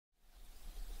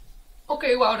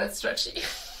Okay, wow, that's stretchy.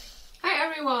 Hi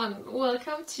everyone,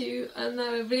 welcome to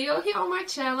another video here on my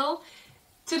channel.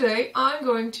 Today I'm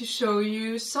going to show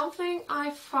you something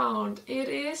I found. It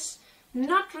is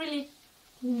not really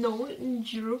known in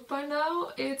Europe by now.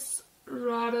 It's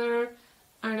rather,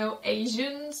 I don't know,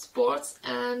 Asian sports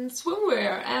and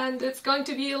swimwear, and it's going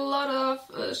to be a lot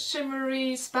of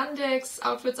shimmery spandex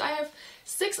outfits. I have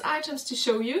 6 items to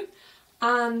show you,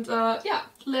 and yeah,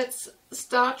 let's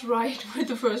start right with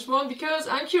the first one because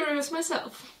I'm curious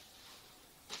myself.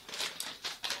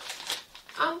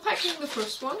 Unpacking the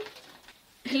first one.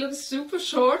 It looks super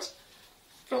short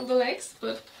from the legs,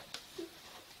 but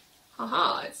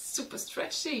haha, it's super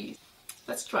stretchy.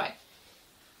 Let's try.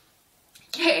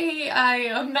 Okay,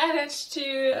 I managed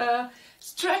to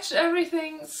stretch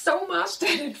everything so much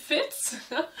that it fits.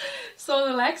 So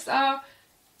the legs are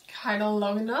kind of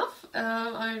long enough.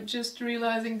 I'm just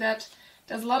realizing that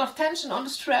there's a lot of tension on the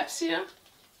straps here.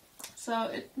 So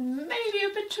it may be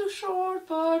a bit too short,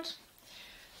 but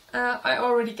I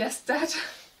already guessed that.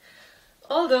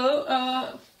 Although,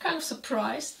 kind of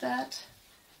surprised that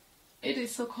it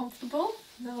is so comfortable,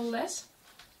 nevertheless,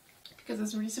 because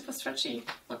it's really super stretchy.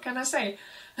 What can I say?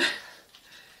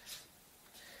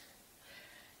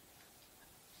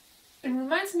 It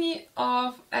reminds me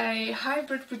of a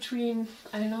hybrid between,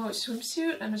 I don't know, a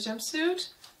swimsuit and a jumpsuit,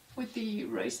 with the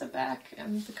racer back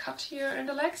and the cut here in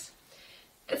the legs.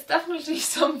 It's definitely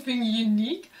something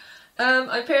unique.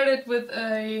 I paired it with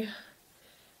a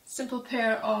simple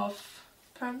pair of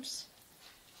pumps,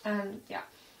 and yeah,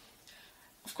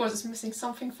 of course it's missing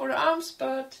something for the arms,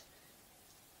 but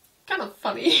kind of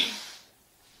funny.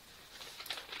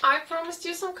 I promised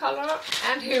you some color,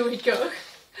 and here we go.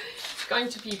 It's going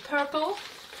to be purple.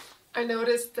 I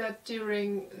noticed that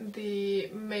during the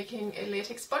making a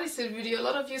latex bodysuit video, a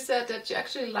lot of you said that you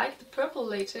actually like the purple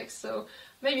latex, so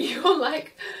maybe you'll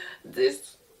like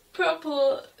this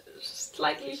purple,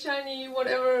 slightly shiny,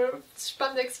 whatever,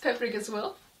 spandex fabric as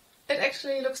well. It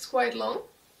actually looks quite long,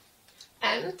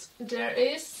 and there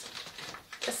is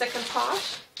a second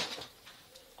part,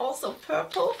 also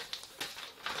purple.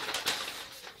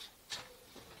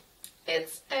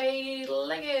 It's a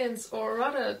leggings, or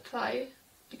rather thigh,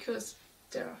 because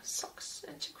there are socks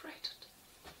integrated.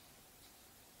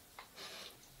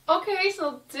 Okay,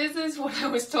 so this is what I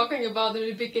was talking about in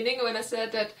the beginning when I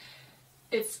said that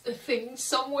it's a thing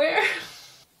somewhere.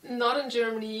 Not in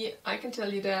Germany, I can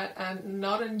tell you that, and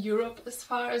not in Europe as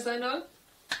far as I know.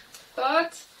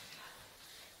 But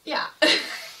yeah,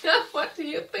 what do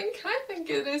you think? I think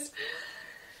it is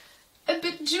a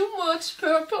bit too much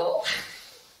purple.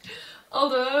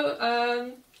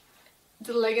 Although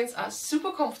the leggings are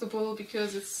super comfortable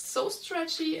because it's so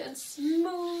stretchy and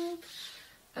smooth,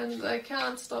 and I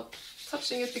can't stop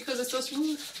touching it because it's so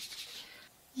smooth.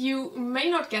 You may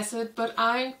not guess it, but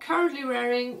I'm currently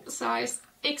wearing size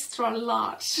extra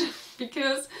large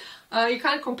because you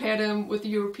can't compare them with the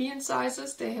European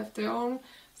sizes. They have their own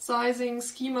sizing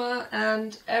schema,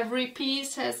 and every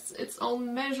piece has its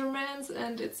own measurements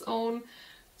and its own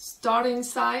starting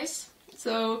size.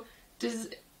 So this is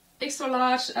extra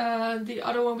large, the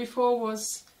other one before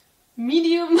was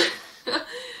medium,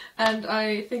 and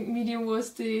I think medium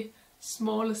was the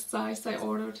smallest size I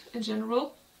ordered in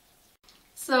general.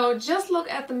 So just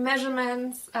look at the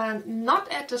measurements and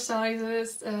not at the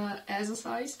sizes as a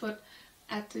size, but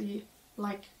at the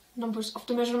numbers of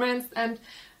the measurements. And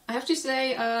I have to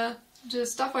say, the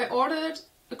stuff I ordered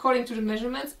according to the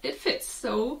measurements, it fits,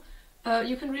 so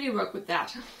you can really work with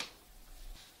that.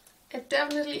 It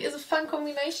definitely is a fun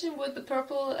combination with the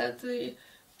purple and the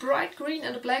bright green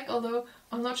and the black, although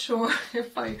I'm not sure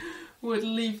if I would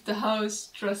leave the house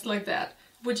dressed like that.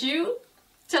 Would you?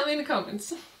 Tell me in the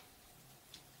comments.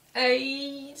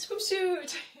 A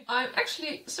swimsuit! I'm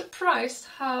actually surprised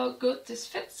how good this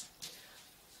fits.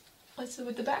 Also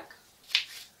with the back.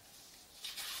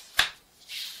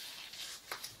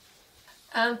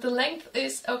 And the length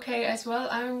is okay as well.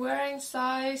 I'm wearing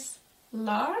size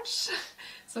large.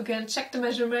 So again, check the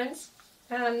measurements.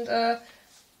 And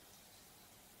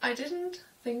I didn't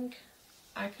think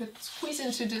I could squeeze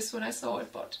into this when I saw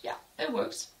it, but yeah, it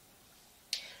works.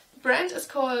 The brand is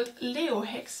called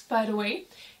LEOHEX, by the way.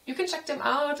 You can check them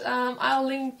out. I'll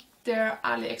link their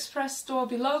AliExpress store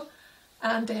below.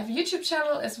 And they have a YouTube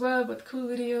channel as well with cool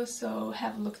videos, so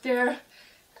have a look there.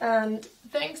 And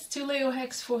thanks to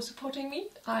LEOHEX for supporting me.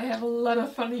 I have a lot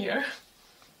of fun here.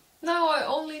 Now I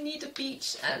only need a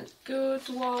beach and good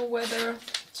warm weather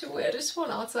to wear this one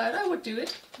outside. I would do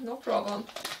it, no problem.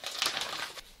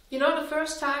 You know, the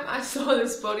first time I saw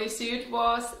this bodysuit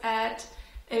was at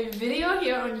a video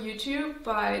here on YouTube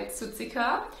by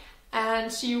Tsutsika,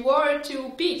 and she wore it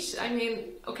to beach. I mean,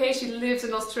 okay, she lives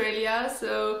in Australia,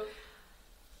 so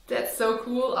that's so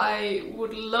cool. I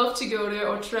would love to go there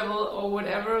or travel or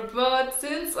whatever, but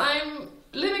since I'm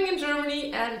living in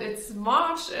Germany and it's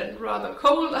March and rather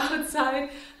cold outside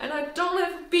and I don't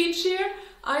have a beach here,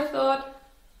 I thought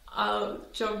I'll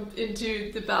jump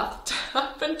into the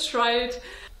bathtub and try it.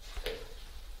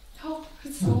 Oh,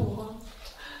 it's so warm.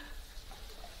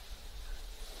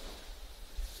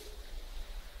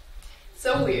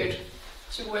 So weird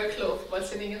to wear clothes while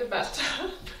sitting in the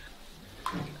bathtub.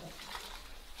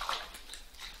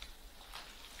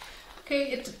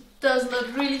 Okay, it does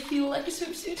not really feel like a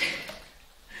swimsuit.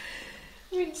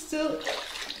 I mean, still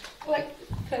like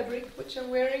fabric which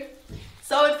I'm wearing.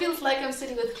 So it feels like I'm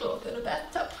sitting with clothes in a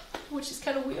bathtub, which is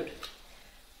kind of weird.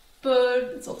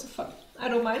 But it's also fun. I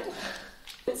don't mind.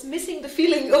 It's missing the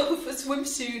feeling of a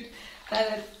swimsuit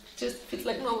and it just feels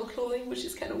like normal clothing, which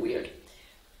is kind of weird.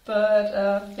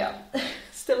 But yeah,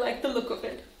 still like the look of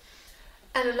it.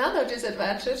 And another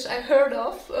disadvantage I heard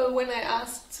of when I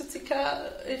asked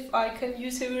Tsutsika if I can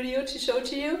use her video to show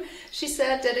to you, she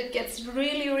said that it gets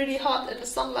really hot in the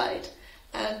sunlight.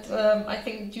 And I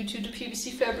think due to the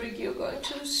PVC fabric you're going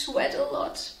to sweat a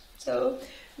lot. So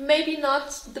maybe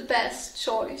not the best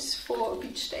choice for a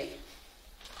beach day.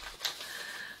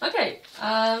 Okay,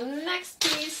 next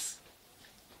piece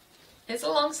is a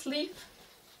long sleeve.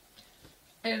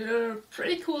 And a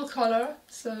pretty cool color,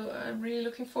 so I'm really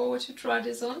looking forward to try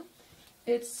this on.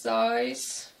 It's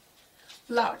size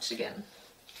large again.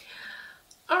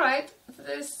 Alright,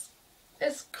 this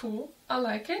is cool, I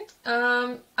like it.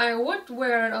 I would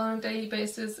wear it on a daily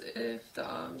basis if the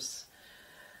arms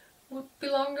would be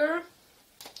longer.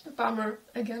 Bummer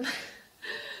again.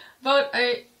 But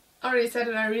I already said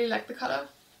that I really like the color.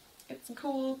 It's a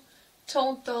cool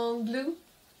toned down blue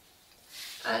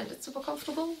and it's super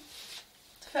comfortable.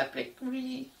 Fabric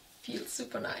really feels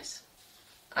super nice.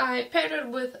 I paired it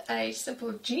with a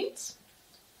simple jeans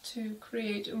to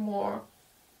create a more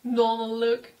normal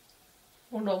look,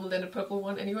 more normal than the purple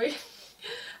one anyway.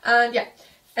 And yeah,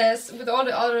 as with all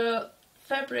the other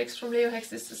fabrics from LEOHEX,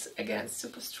 this is again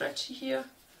super stretchy here.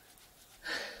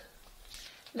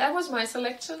 That was my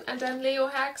selection, and then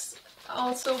LEOHEX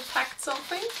also packed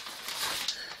something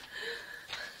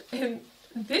in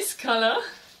this color.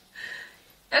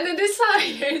 And in this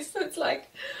size, it's like,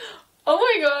 oh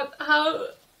my god, how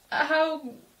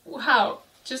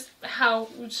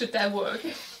should that work?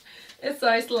 It's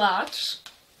size large.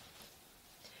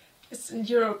 It's in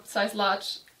Europe, size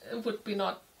large. It would be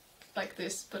not like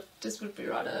this, but this would be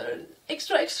rather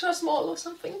extra small or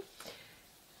something.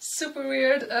 Super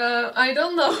weird. I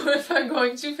don't know if I'm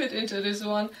going to fit into this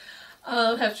one.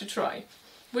 I'll have to try.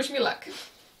 Wish me luck.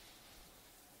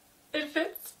 It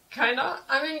fits. Kinda.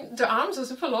 I mean, the arms are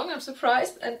super long, I'm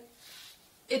surprised, and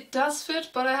it does fit,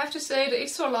 but I have to say the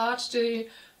extra large, the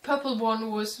purple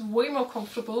one, was way more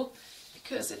comfortable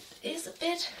because it is a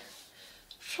bit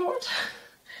short.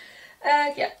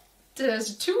 And yeah,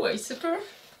 there's a two-way zipper,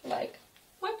 like,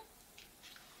 what?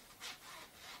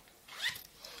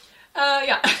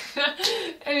 Yeah.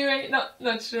 Anyway,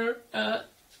 not sure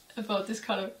about this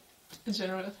color in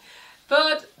general.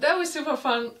 But that was super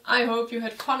fun. I hope you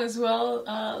had fun as well.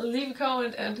 Leave a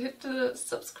comment and hit the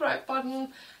subscribe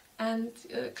button and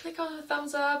click on the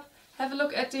thumbs up. Have a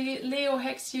look at the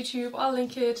LEOHEX YouTube, I'll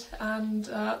link it. And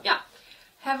yeah,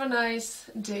 have a nice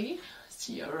day.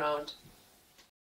 See you around.